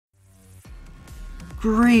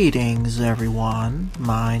Greetings everyone,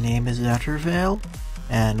 my name is Ettervale,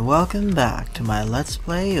 and welcome back to my Let's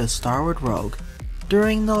Play of Starward Rogue.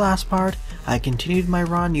 During the last part, I continued my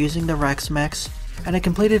run using the Rex Mechs, and I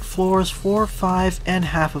completed floors 4, 5, and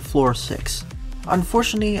half of floor 6.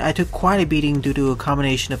 Unfortunately, I took quite a beating due to a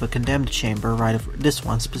combination of a condemned chamber, right of this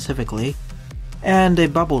one specifically, and a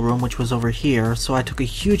bubble room which was over here, so I took a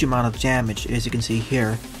huge amount of damage as you can see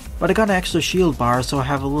here. But I got an extra shield bar, so I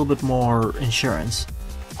have a little bit more insurance.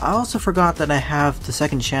 I also forgot that I have the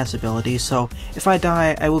second chance ability, so if I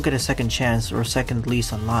die, I will get a second chance or a second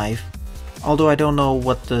lease on life. Although I don't know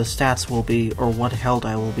what the stats will be or what health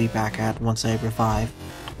I will be back at once I revive,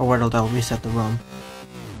 or whether they'll reset the room.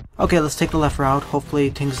 Okay, let's take the left route.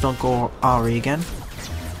 Hopefully things don't go awry again.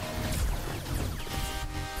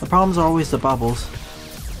 The problems are always the bubbles.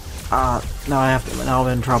 Now I'm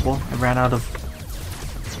in trouble. I ran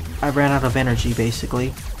out of energy,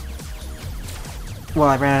 basically. Well,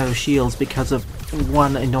 I ran out of shields because of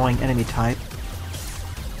one annoying enemy type.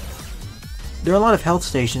 There are a lot of health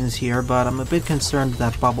stations here, but I'm a bit concerned with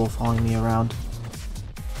that bubble following me around.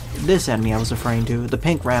 This enemy I was referring to, the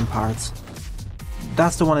pink ramparts.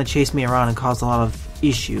 That's the one that chased me around and caused a lot of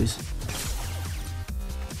issues.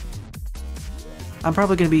 I'm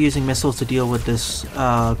probably going to be using missiles to deal with this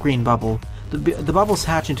green bubble. The bubbles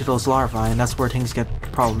hatch into those larvae, and that's where things get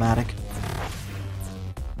problematic.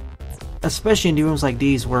 Especially in rooms like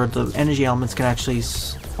these, where the energy elements can actually,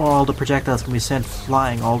 or all the projectiles can be sent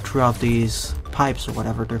flying all throughout these pipes, or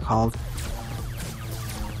whatever they're called.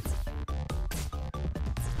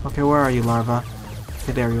 Okay, where are you, larva?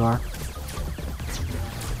 Okay, there you are.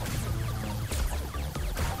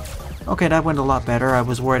 Okay, that went a lot better. I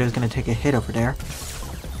was worried I was going to take a hit over there.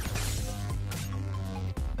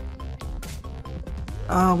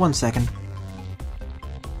 1 second.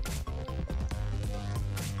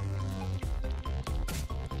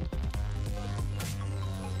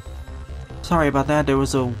 Sorry about that, there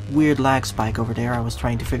was a weird lag spike over there I was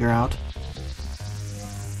trying to figure out.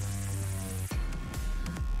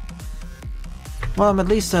 Well, I'm at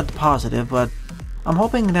least at the positive, but I'm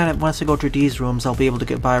hoping that once I go through these rooms I'll be able to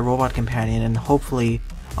get by a robot companion, and hopefully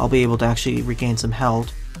I'll be able to actually regain some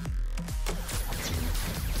health.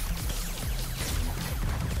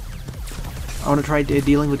 I want to try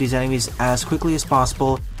dealing with these enemies as quickly as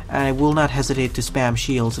possible, and I will not hesitate to spam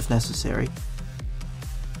shields if necessary.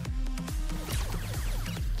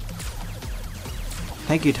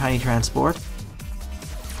 Thank you, Tiny Transport.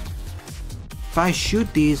 If I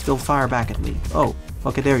shoot these, they'll fire back at me. Oh,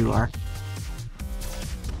 okay, there you are.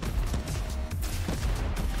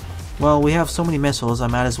 Well, we have so many missiles, I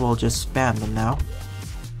might as well just spam them now.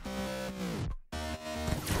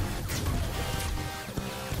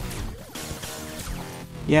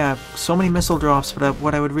 Yeah, so many missile drops, but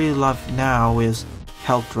what I would really love now is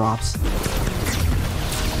health drops.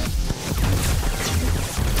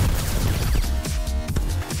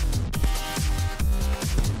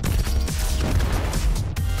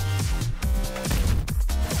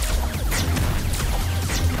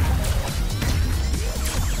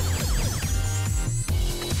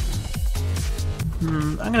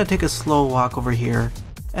 I'm gonna take a slow walk over here,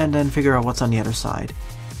 and then figure out what's on the other side.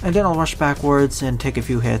 And then I'll rush backwards and take a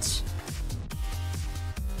few hits.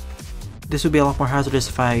 This would be a lot more hazardous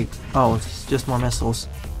if I... Oh, it's just more missiles.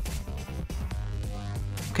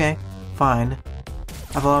 Okay, fine.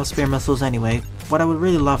 I have a lot of spare missiles anyway. What I would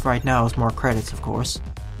really love right now is more credits, of course.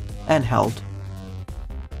 And health.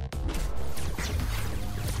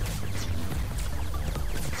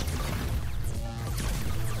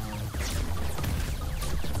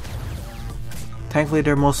 Thankfully,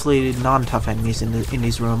 they're mostly non-tough enemies in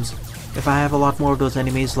these rooms. If I have a lot more of those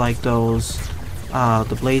enemies, like those,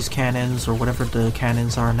 the blaze cannons, or whatever the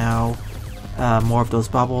cannons are now, more of those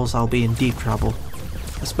bubbles, I'll be in deep trouble.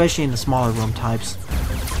 Especially in the smaller room types.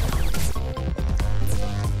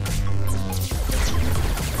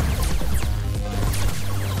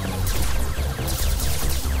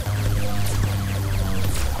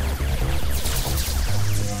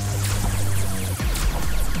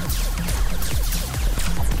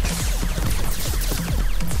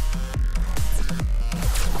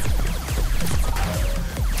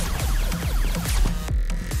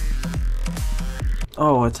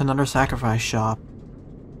 Oh, it's another sacrifice shop.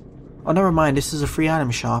 Oh, never mind, this is a free item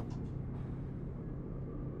shop.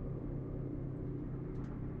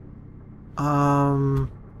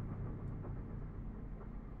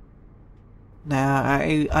 Nah,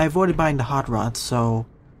 I avoided buying the hot rods, so...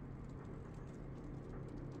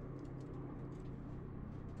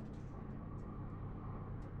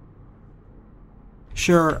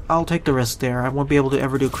 Sure, I'll take the risk there. I won't be able to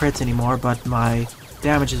ever do crits anymore, but my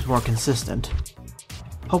damage is more consistent.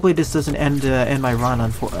 Hopefully this doesn't end my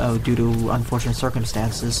run due to unfortunate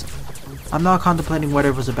circumstances. I'm now contemplating whether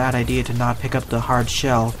it was a bad idea to not pick up the hard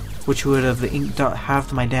shell, which would have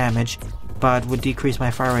halved my damage, but would decrease my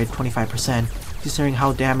fire rate 25%, considering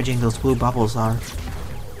how damaging those blue bubbles are.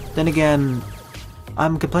 Then again,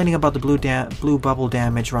 I'm complaining about the blue bubble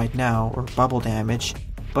damage right now, or bubble damage,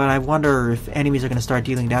 but I wonder if enemies are going to start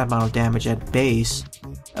dealing that amount of damage at base,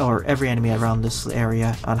 or every enemy around this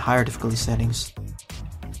area on higher difficulty settings.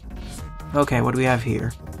 Okay, what do we have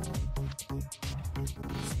here?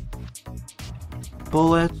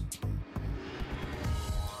 Bullet.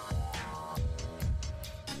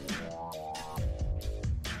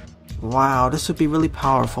 Wow, this would be really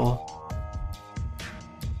powerful.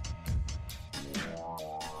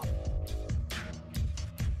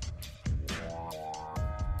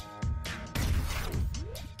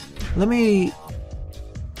 Let me...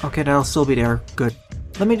 Okay, that'll still be there. Good.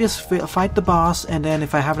 Let me just fight the boss, and then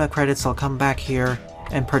if I have enough credits, I'll come back here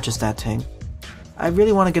and purchase that thing. I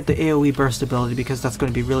really want to get the AoE burst ability because that's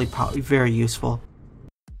going to be really very useful.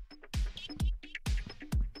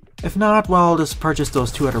 If not, well, I'll just purchase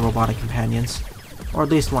those 2 other robotic companions. Or at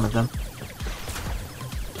least one of them.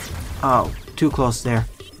 Oh, too close there.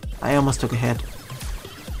 I almost took a hit.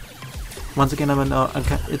 Once again,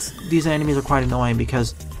 these enemies are quite annoying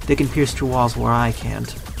because they can pierce through walls where I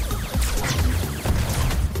can't.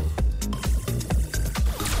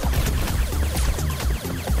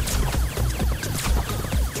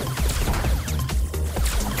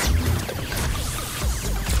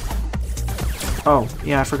 Oh,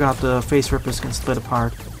 yeah, I forgot the face rippers can split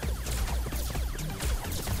apart.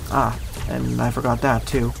 Ah, and I forgot that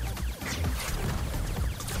too.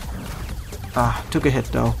 Ah, took a hit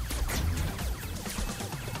though.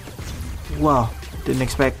 Whoa, didn't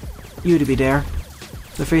expect you to be there.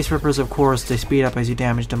 The face rippers, of course, they speed up as you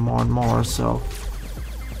damage them more and more, so...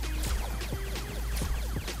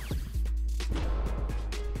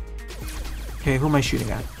 Okay, who am I shooting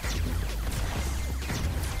at?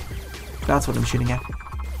 That's what I'm shooting at.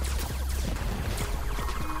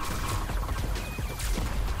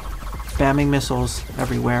 Spamming missiles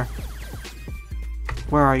everywhere.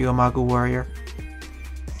 Where are you, Amagu warrior?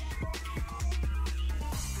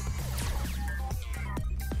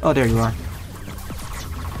 Oh, there you are.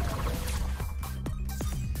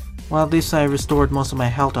 Well, at least I restored most of my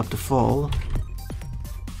health up to full.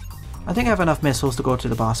 I think I have enough missiles to go to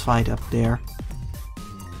the boss fight up there.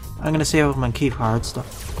 I'm gonna save up my key cards though.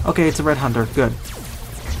 Okay, it's a red hunter. Good.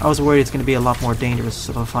 I was worried it's gonna be a lot more dangerous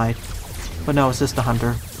of a fight. But no, it's just a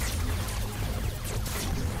hunter.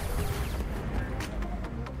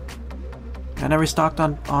 And I restocked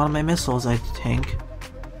on my missiles, I think.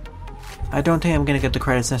 I don't think I'm gonna get the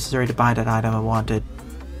credits necessary to buy that item I wanted.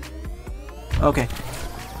 Okay.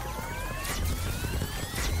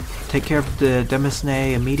 Take care of the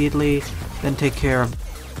Demisne immediately, then take care of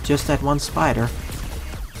just that one spider.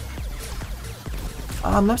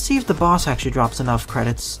 Let's see if the boss actually drops enough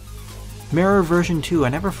credits. Mirror version 2, I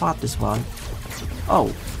never fought this one.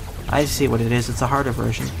 Oh, I see what it is, it's a harder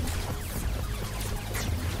version.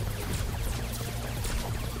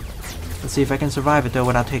 Let's see if I can survive it though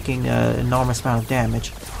without taking an enormous amount of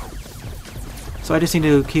damage. So I just need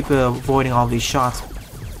to keep avoiding all these shots.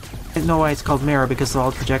 I know why it's called mirror, because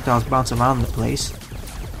all the projectiles bounce around the place.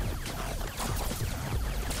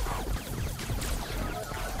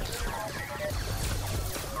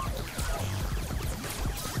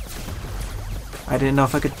 I didn't know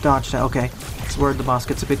if I could dodge that. Okay, it's where the boss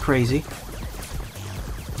gets a bit crazy.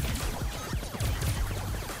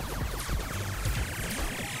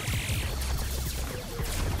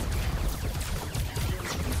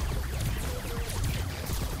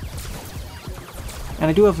 And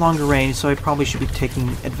I do have longer range, so I probably should be taking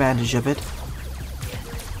advantage of it.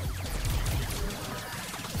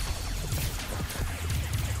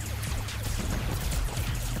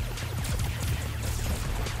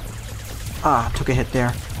 Ah, took a hit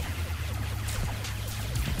there.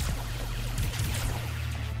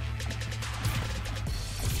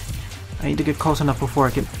 I need to get close enough before I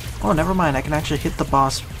can... Oh, never mind, I can actually hit the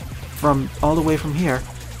boss from all the way from here.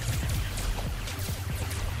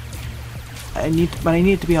 But I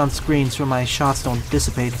need it to be on screen so my shots don't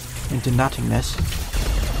dissipate into nothingness.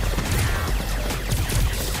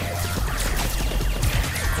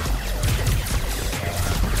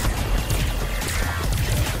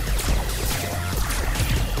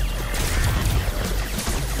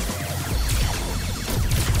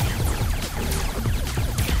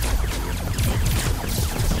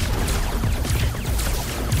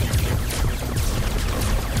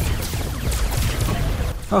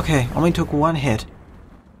 Okay, only took one hit.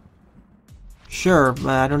 Sure, but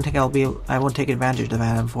I don't think I won't take advantage of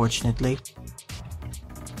that, unfortunately.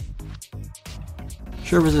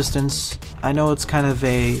 Sure, resistance. I know it's kind of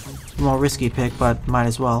a more risky pick, but might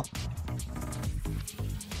as well.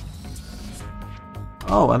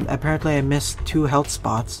 Oh, apparently I missed 2 health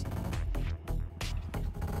spots.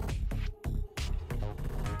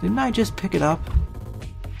 Didn't I just pick it up?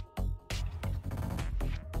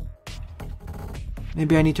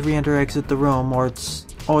 Maybe I need to re-enter exit the room, or it's...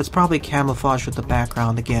 Oh, it's probably camouflaged with the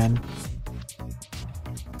background again.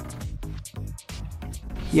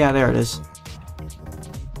 Yeah, there it is.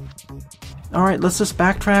 Alright, let's just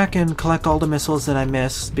backtrack and collect all the missiles that I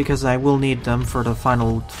missed, because I will need them for the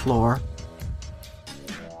final floor.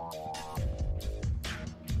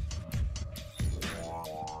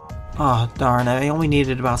 Oh, darn, I only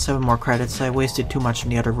needed about 7 more credits, so I wasted too much in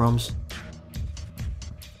the other rooms.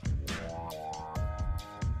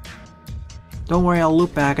 Don't worry, I'll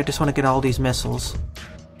loop back, I just want to get all these missiles.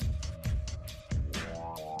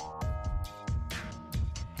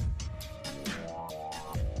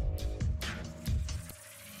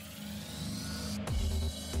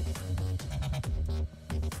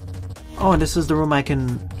 Oh, and this is the room I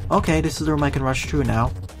can... Okay, this is the room I can rush through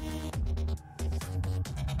now.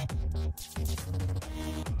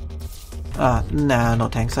 Nah, no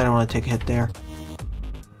thanks, I don't want to take a hit there.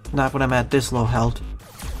 Not when I'm at this low health.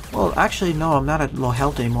 Well, actually, no, I'm not at low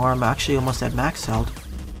health anymore, I'm actually almost at max health.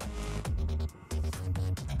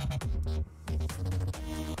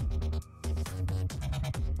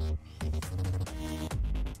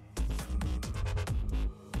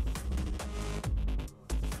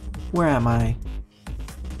 Where am I?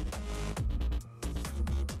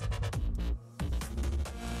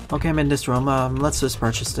 Okay, I'm in this room, let's just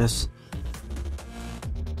purchase this.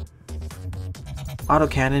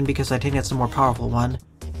 Autocannon, because I think that's the more powerful one.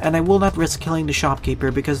 And I will not risk killing the shopkeeper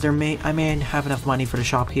because I may have enough money for the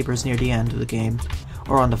shopkeepers near the end of the game.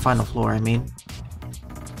 Or on the final floor, I mean.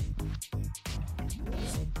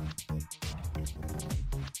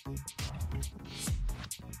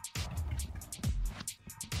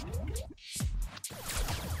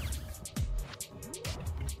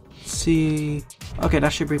 Let's see... Okay,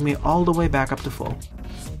 that should bring me all the way back up to full.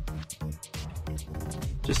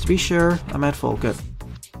 Just to be sure, I'm at full, good.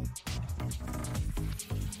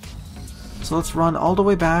 So let's run all the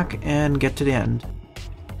way back and get to the end.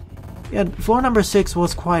 Yeah, floor number 6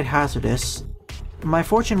 was quite hazardous. My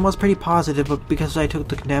fortune was pretty positive, but because I took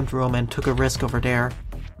the condemned room and took a risk over there,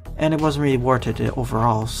 and it wasn't really worth it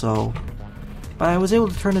overall, so... But I was able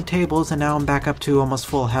to turn the tables and now I'm back up to almost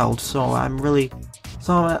full health, so I'm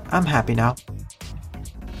happy now.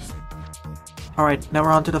 Alright, now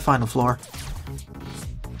we're on to the final floor.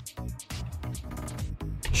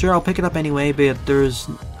 Sure, I'll pick it up anyway, but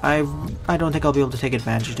I don't think I'll be able to take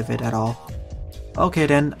advantage of it at all. Okay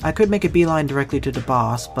then, I could make a beeline directly to the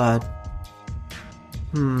boss, but...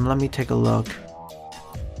 let me take a look.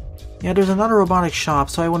 Yeah, there's another robotic shop,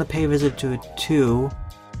 so I want to pay a visit to it too.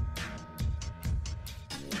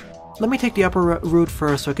 Let me take the upper route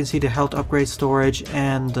first so I can see the health upgrade storage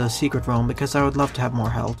and the secret room, because I would love to have more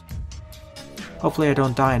health. Hopefully I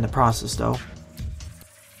don't die in the process though.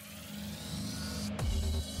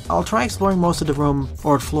 I'll try exploring most of the room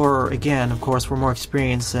or floor again, of course, for more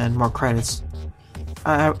experience and more credits.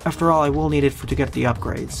 After all, I will need it to get the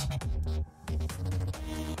upgrades.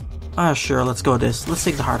 Sure, let's go this. Let's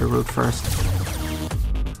take the harder route first.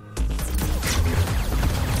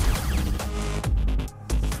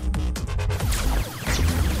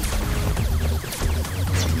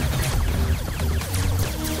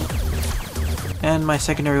 And my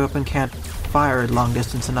secondary weapon can't fire at long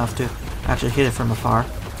distance enough to actually hit it from afar.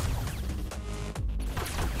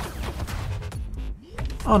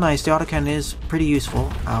 Oh nice, the autocannon is pretty useful.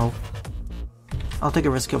 Ow. I'll take a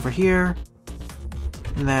risk over here.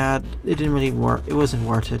 Nah, it didn't really work. It wasn't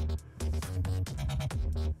worth it.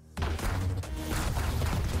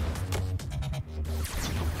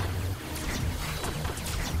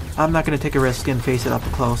 I'm not going to take a risk and face it up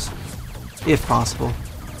close. If possible.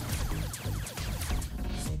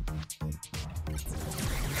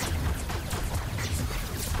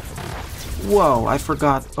 Whoa, I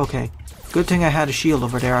forgot. Okay. Good thing I had a shield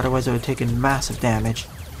over there, otherwise I would have taken massive damage.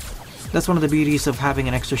 That's one of the beauties of having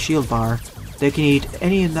an extra shield bar. They can eat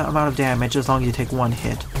any amount of damage as long as you take one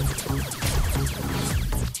hit.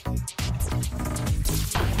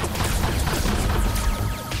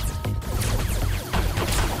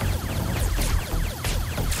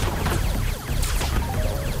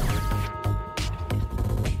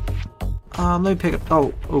 Let me pick up...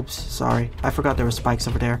 Oh, oops, sorry. I forgot there were spikes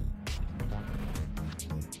over there.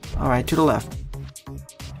 Alright, to the left.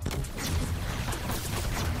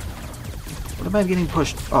 am I getting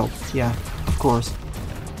pushed? Oh, yeah, of course.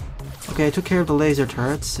 Okay, I took care of the laser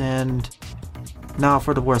turrets, and now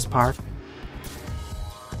for the worst part.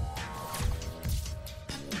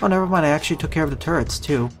 Oh, never mind, I actually took care of the turrets,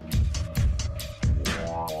 too.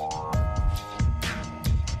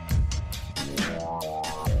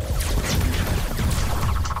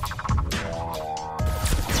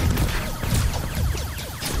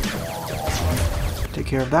 Take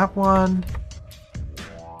care of that one.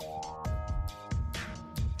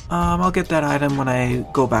 I'll get that item when I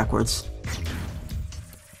go backwards.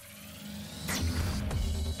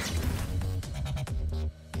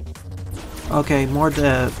 Okay,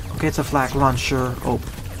 okay, it's a flak launcher. Oh,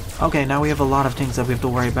 okay, now we have a lot of things that we have to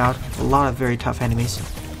worry about. A lot of very tough enemies.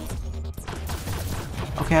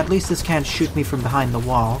 Okay, at least this can't shoot me from behind the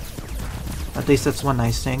wall. At least that's one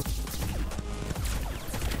nice thing.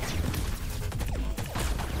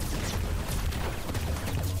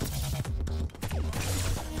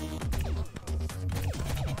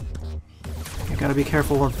 Gotta be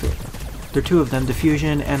careful of there are two of them,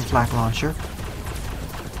 diffusion and flak launcher.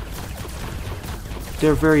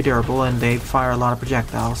 They're very durable and they fire a lot of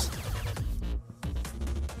projectiles.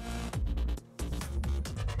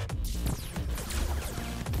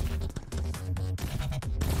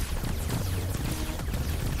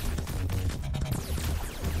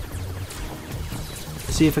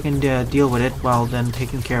 See if I can deal with it while then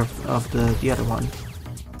taking care of the other one.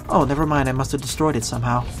 Oh, never mind, I must have destroyed it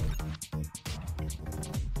somehow.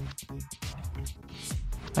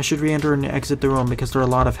 I should re-enter and exit the room because there are a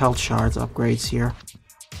lot of health shards upgrades here.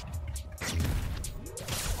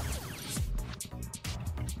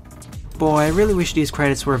 Boy, I really wish these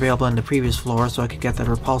credits were available in the previous floor so I could get that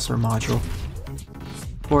repulsor module.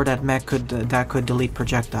 Or that mech could delete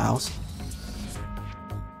projectiles.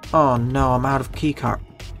 Oh no, I'm out of keycard.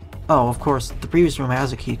 Oh, of course, the previous room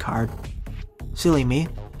has a keycard. Silly me.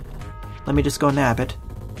 Let me just go nab it.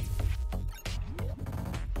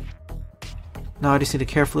 Now I just need to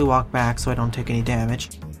carefully walk back so I don't take any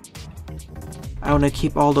damage. I want to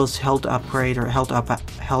keep all those held upgrade or held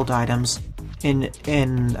items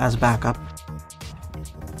in as backup.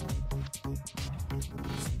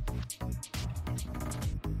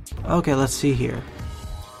 Okay, let's see here.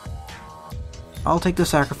 I'll take the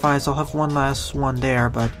sacrifice. I'll have one last one there,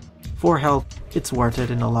 but for health, it's worth it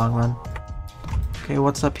in the long run. Okay,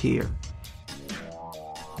 what's up here?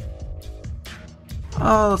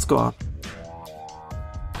 Let's go up.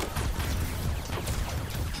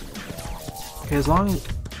 Okay, as long as...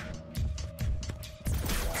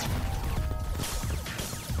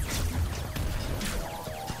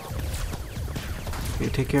 Okay,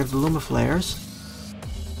 take care of the Luma flares.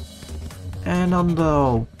 And on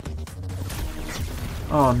the...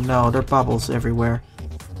 Oh no, there are bubbles everywhere.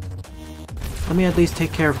 Let me at least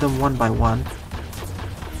take care of them one by one.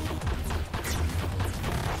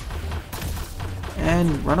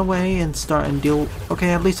 And run away and start and deal...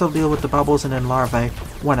 Okay, at least I'll deal with the bubbles and then larvae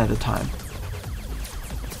one at a time.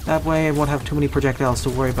 That way I won't have too many projectiles to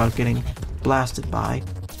worry about getting blasted by.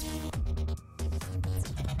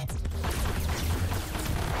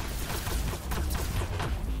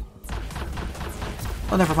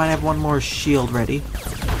 Oh, never mind, I have one more shield ready.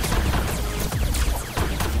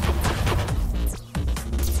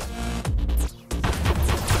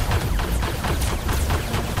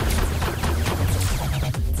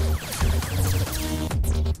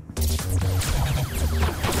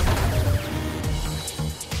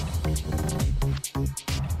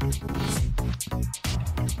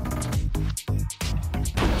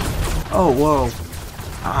 Oh, whoa.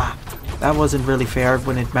 Ah, that wasn't really fair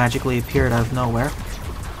when it magically appeared out of nowhere.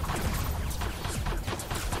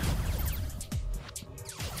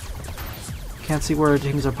 Can't see where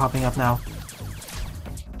things are popping up now.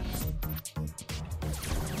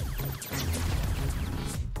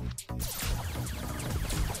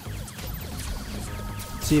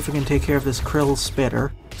 See if we can take care of this krill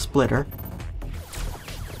splitter.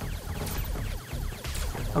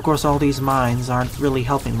 Of course, all these mines aren't really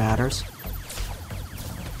helping matters.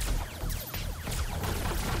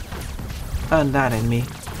 And that enemy.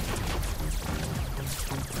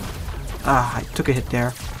 Ah, I took a hit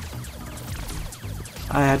there.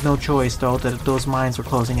 I had no choice, though, that those mines were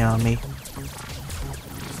closing in on me.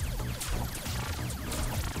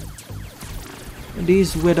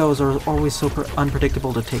 These widows are always so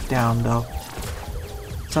unpredictable to take down, though.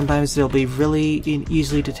 Sometimes they'll be really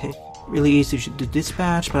easy to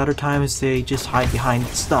dispatch, but other times they just hide behind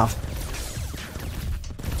stuff.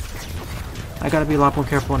 I gotta be a lot more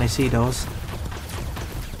careful when I see those.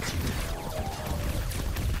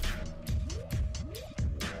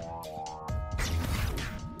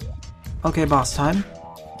 Okay, boss time.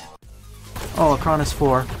 Oh, Acronis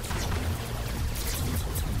 4.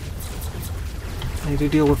 I need to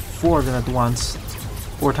deal with 4 of them at once.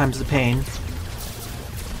 4 times the pain.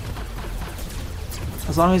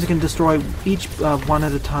 As long as you can destroy each one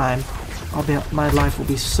at a time, my life will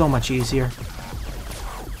be so much easier.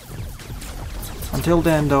 Until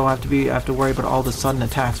then, though, I have to worry about all the sudden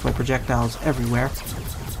attacks by projectiles everywhere.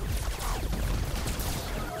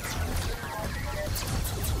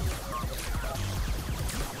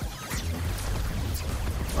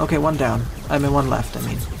 Okay, 1 down. I mean, 1 left, I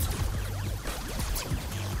mean.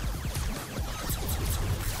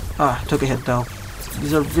 Ah, took a hit though.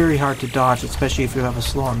 These are very hard to dodge, especially if you have a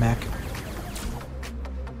slower mech.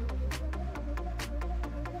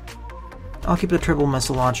 I'll keep the triple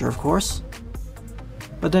missile launcher, of course.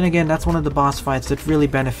 But then again, that's one of the boss fights that really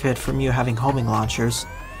benefit from you having homing launchers.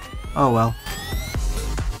 Oh well.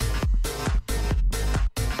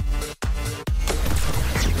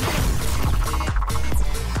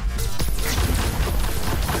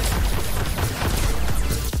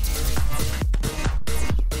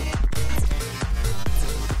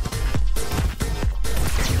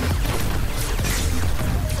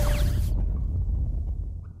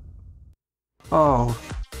 Oh,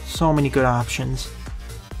 so many good options.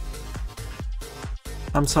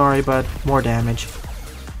 I'm sorry, but more damage.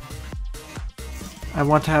 I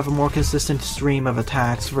want to have a more consistent stream of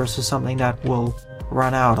attacks versus something that will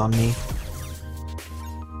run out on me.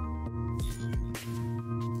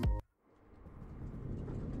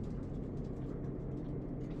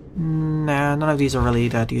 Nah, none of these are really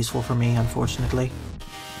that useful for me, unfortunately.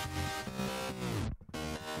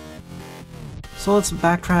 So let's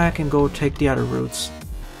backtrack and go take the other routes.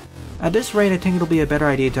 At this rate, I think it'll be a better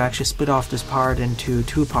idea to actually split off this part into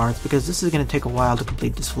 2 parts, because this is going to take a while to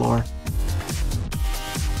complete this floor.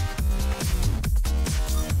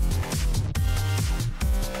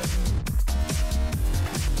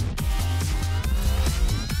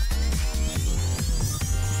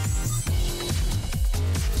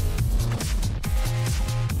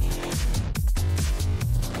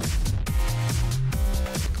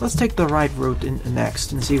 Let's take the right route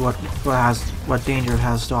next and see what danger it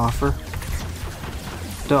has to offer.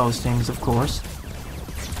 Those things, of course.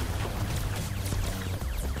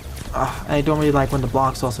 I don't really like when the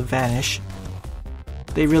blocks also vanish.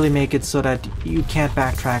 They really make it so that you can't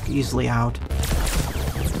backtrack easily out.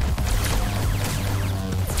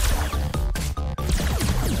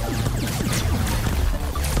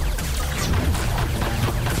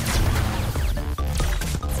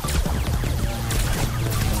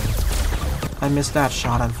 I missed that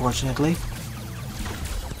shot, unfortunately.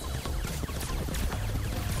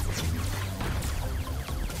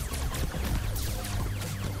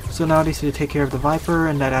 So now I need to take care of the Viper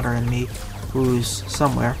and that other enemy, who's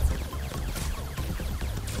somewhere.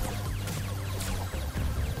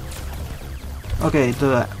 Okay,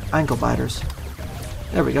 the ankle biters.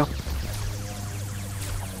 There we go.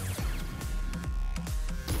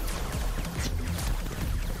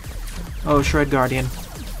 Oh, Shred Guardian.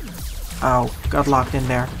 Ow, got locked in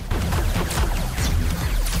there.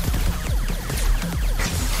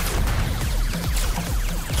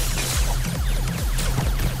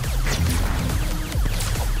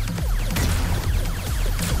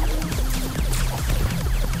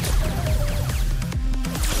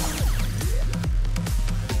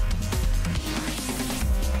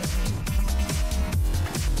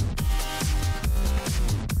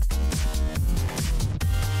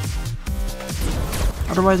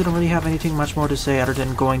 Otherwise, I don't really have anything much more to say other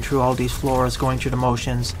than going through all these floors, going through the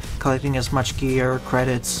motions, collecting as much gear,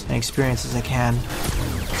 credits, and experience as I can.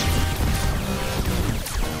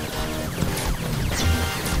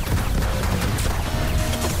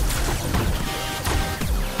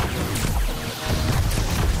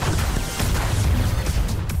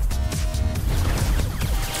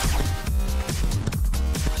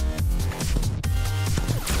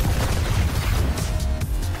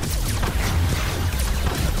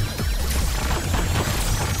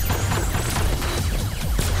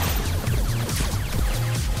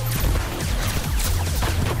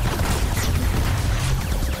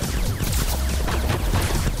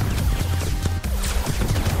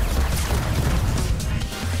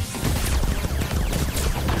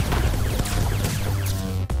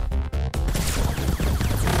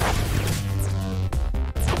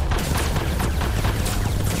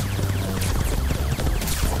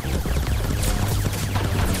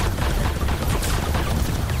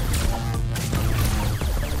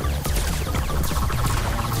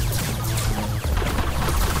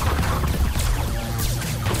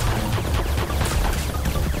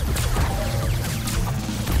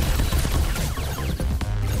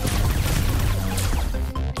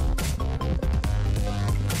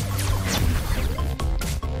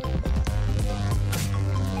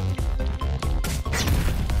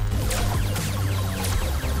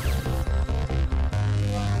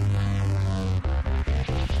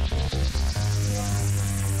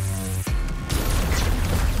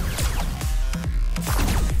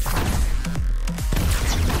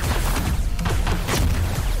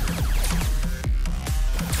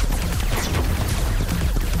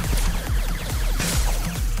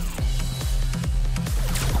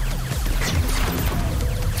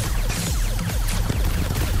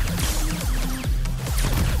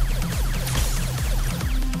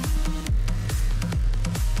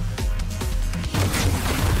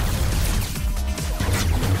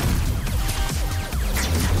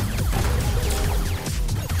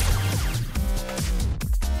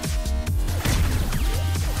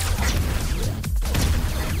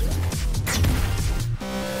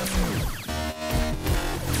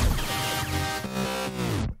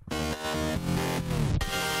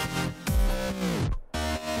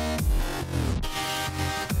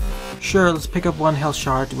 Sure, let's pick up 1 health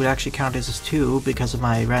shard. It would actually count as 2 because of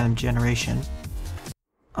my random generation.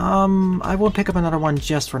 I won't pick up another one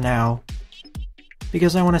just for now,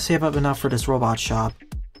 because I want to save up enough for this robot shop.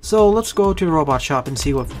 So let's go to the robot shop and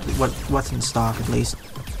see what's in stock at least.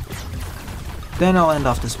 Then I'll end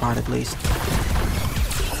off this part at least.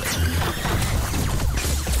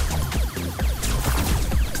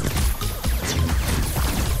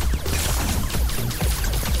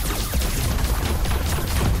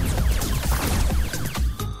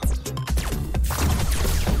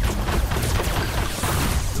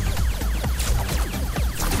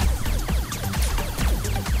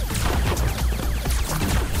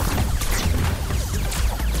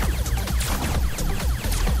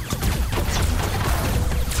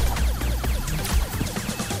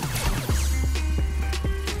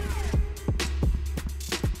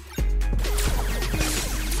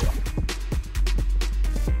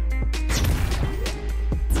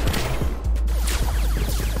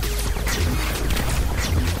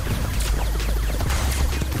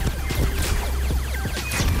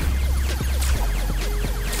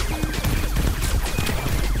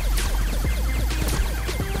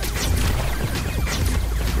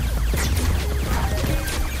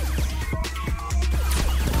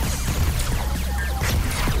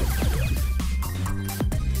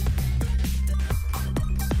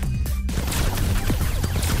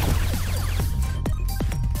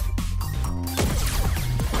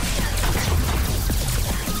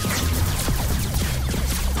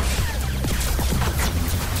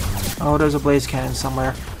 Oh, there's a blaze cannon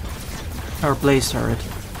somewhere. Or blaze turret.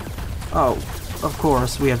 Oh, of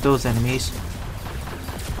course, we have those enemies.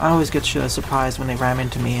 I always get surprised when they ram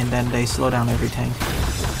into me and then they slow down everything.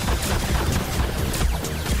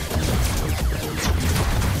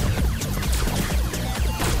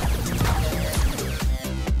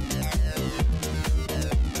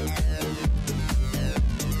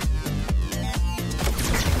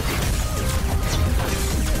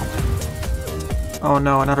 Oh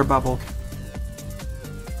no, another bubble.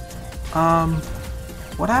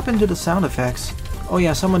 What happened to the sound effects? Oh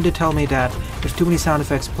yeah, someone did tell me that if too many sound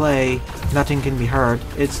effects play, nothing can be heard.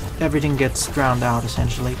 Everything gets drowned out,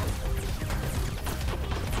 essentially.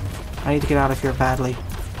 I need to get out of here badly.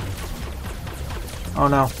 Oh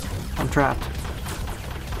no, I'm trapped.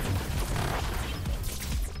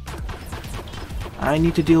 I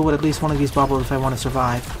need to deal with at least one of these bubbles if I want to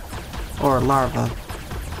survive. Or larva.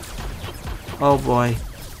 Oh boy.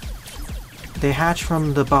 They hatch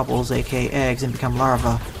from the bubbles, aka eggs, and become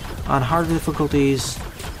larvae. On harder difficulties,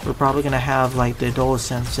 we're probably going to have like the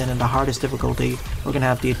adolescents, and in the hardest difficulty, we're going to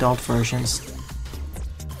have the adult versions.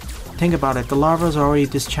 Think about it, the larvae are already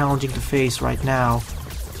this challenging to face right now.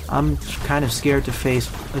 I'm kind of scared to face,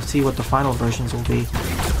 let's see what the final versions will be.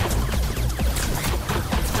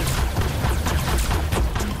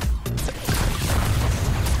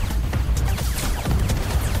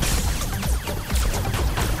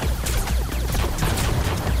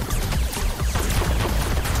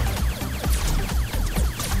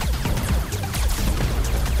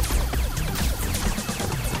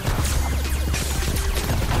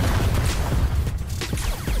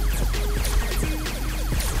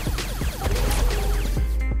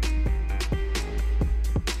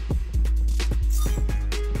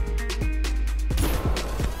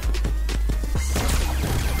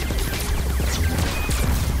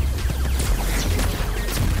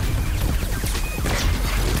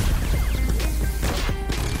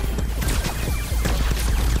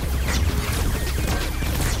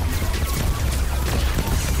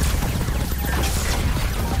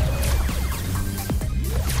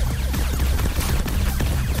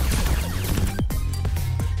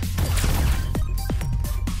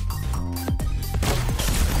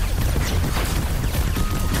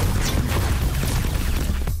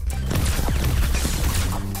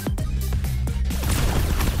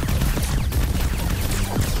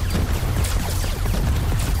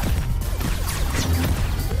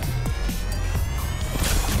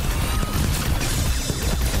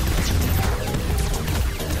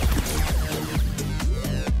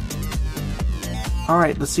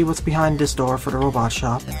 Alright, let's see what's behind this door for the robot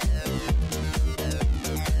shop.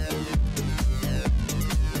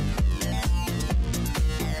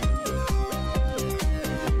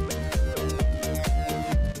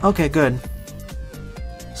 Okay, good.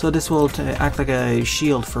 So this will act like a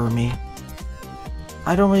shield for me.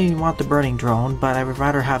 I don't really want the burning drone, but I would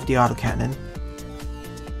rather have the autocannon.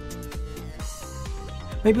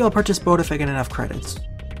 Maybe I'll purchase both if I get enough credits.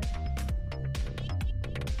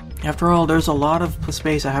 After all, there's a lot of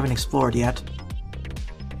space I haven't explored yet.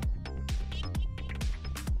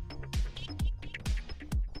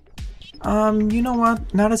 You know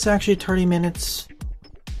what? Now that's actually 30 minutes.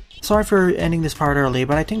 Sorry for ending this part early,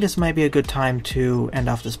 but I think this might be a good time to end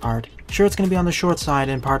off this part. Sure, it's going to be on the short side,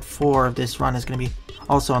 and part 4 of this run is going to be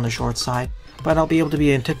also on the short side, but I'll be able to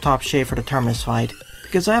be in tip-top shape for the Terminus fight,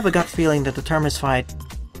 because I have a gut feeling that the Terminus fight,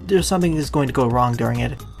 there's something that's going to go wrong during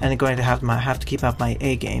it, and I'm going to have to keep up my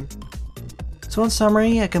A game. So in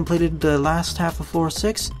summary, I completed the last half of floor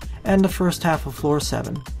 6, and the first half of floor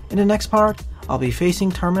 7. In the next part, I'll be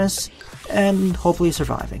facing Terminus, and hopefully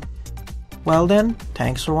surviving. Well then,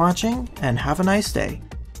 thanks for watching, and have a nice day.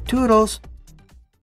 Toodles!